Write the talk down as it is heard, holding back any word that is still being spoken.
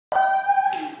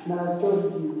Nice story,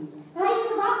 please. Hey,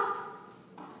 Rob.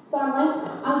 So I'm late.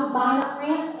 I'm buying up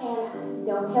ranch and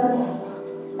don't tell Daddy.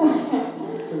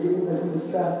 Forgive me if I seem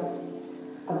distracted.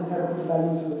 I've just had to put the bad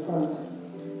news from the front.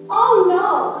 Oh no!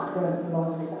 Yes, the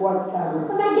loss is quite staggering.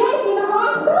 But they gave me the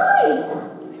wrong size!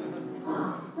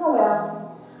 Oh well.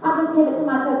 I'll just give it to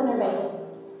my cousin in Vegas.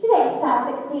 She takes a size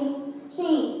 16. She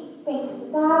thinks it's the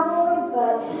thyroids,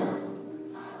 but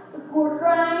the poor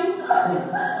grinds.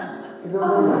 If there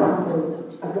was only something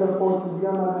I could afford to be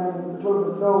on my man and control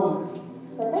the throne.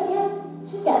 The thing is,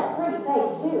 she's got a pretty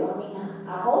face too. I mean, I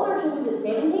told her she was at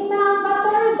 17 pounds by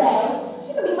Thursday.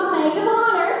 She could be my maid of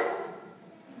honor.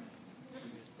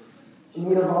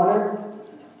 Maid of honor?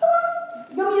 Come on,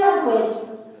 go meet her at the wedding.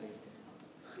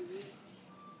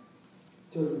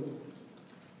 Jolene.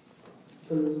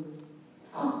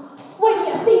 Wait till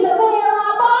you see the veil I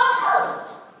bought!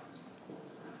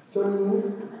 Jolene.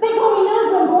 They told me nuns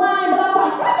were blind, but I was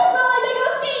like, that does not like they go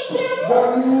skate shooting!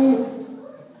 Jolene.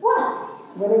 What?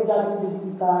 When exactly did you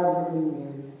decide we're getting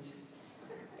married?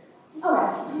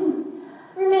 Alright.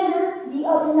 Remember the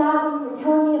other night when you were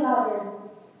telling me about your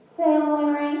family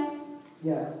ring?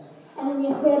 Yes. And then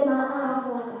you said my eyes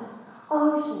were like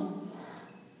oceans.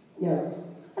 Yes.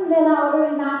 And then I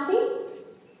ordered a nice tea?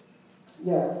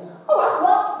 Yes. Alright,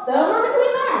 well, somewhere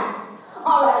between there.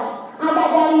 Alright, I got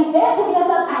Daddy's jet picking us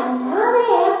up at 9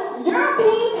 a.m.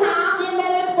 European time, and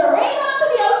then it's straight on to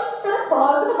the ocean for the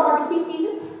close of the barbecue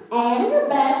season and your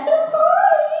bachelor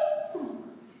party.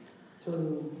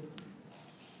 Jolene.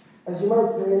 As you might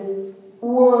say,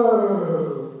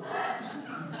 whoa.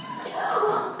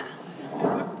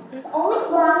 The only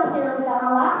flaw in the serum is that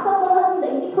my last couple of husbands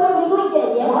ain't declared legally dead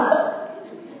yet. What?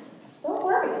 Don't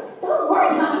worry,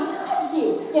 honey.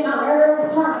 You're not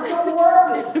nervous, honey. Don't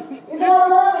worry. You're gonna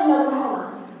love it in Oklahoma.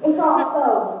 It's all so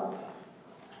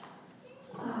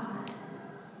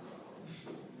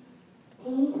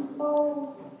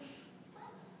peaceful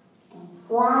and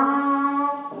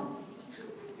flat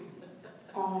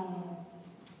and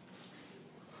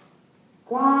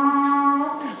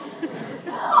flat.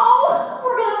 Oh,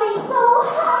 we're gonna be so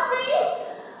happy.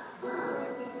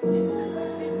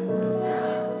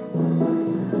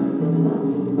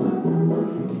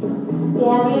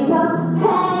 Down in the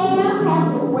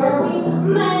panhandle where we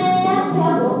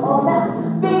manhandle all the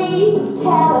big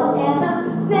cattle and the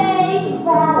snakes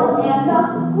rattle and the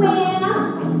wind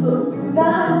whistles through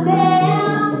the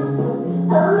dam.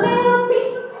 A little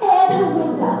piece of heaven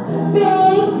with a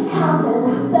big house and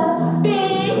lots of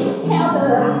big cows and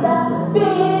lots of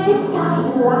big sky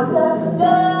and lots of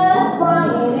dust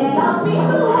flying, and I'll be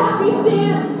so happy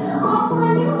since I'll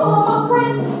bring you home, my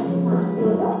prince, to my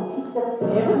little piece of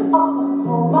heaven,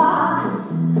 Oklahoma.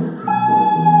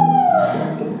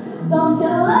 Don't you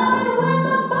love it when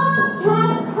the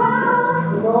bobcats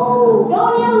howl? No.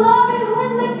 Don't you love it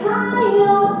when the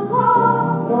coyotes call?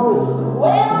 No.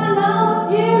 Well, I know a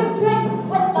few tricks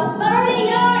with a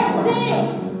 30-yard stick,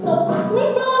 so watch me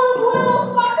blow those little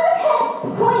suckers' head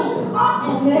clean off,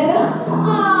 and then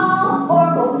or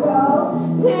we'll go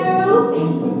to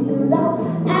peeking through the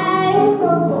angles.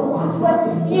 But watch what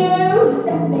you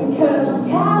stepping, 'cause a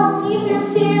cow leave your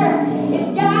shear.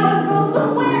 It's gotta go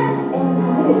somewhere, and a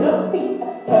little piece of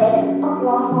head in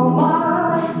Oklahoma.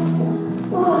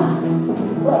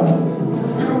 Listen,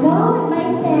 I know it may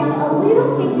sound a little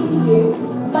cheeky to you,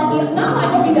 but it's not like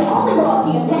you'll be the only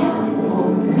royalty in town.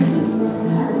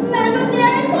 There's a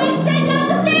Dairy Queen straight down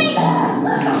the street!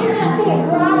 You're gonna fit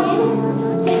right in.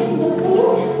 Can't you just see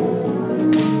it?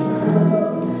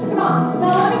 Come on,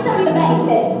 now let me show you the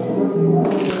basics.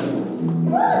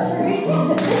 Come on, sure, you can't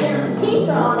just sit there and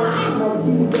keister all night.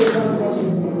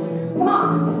 Come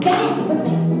on, dance with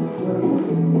me.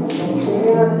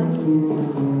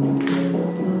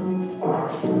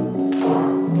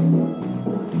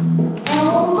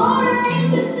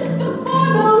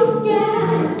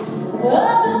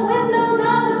 Open windows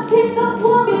on the pickup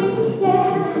will be,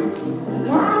 yeah.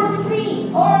 Not a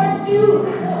tree or a juke.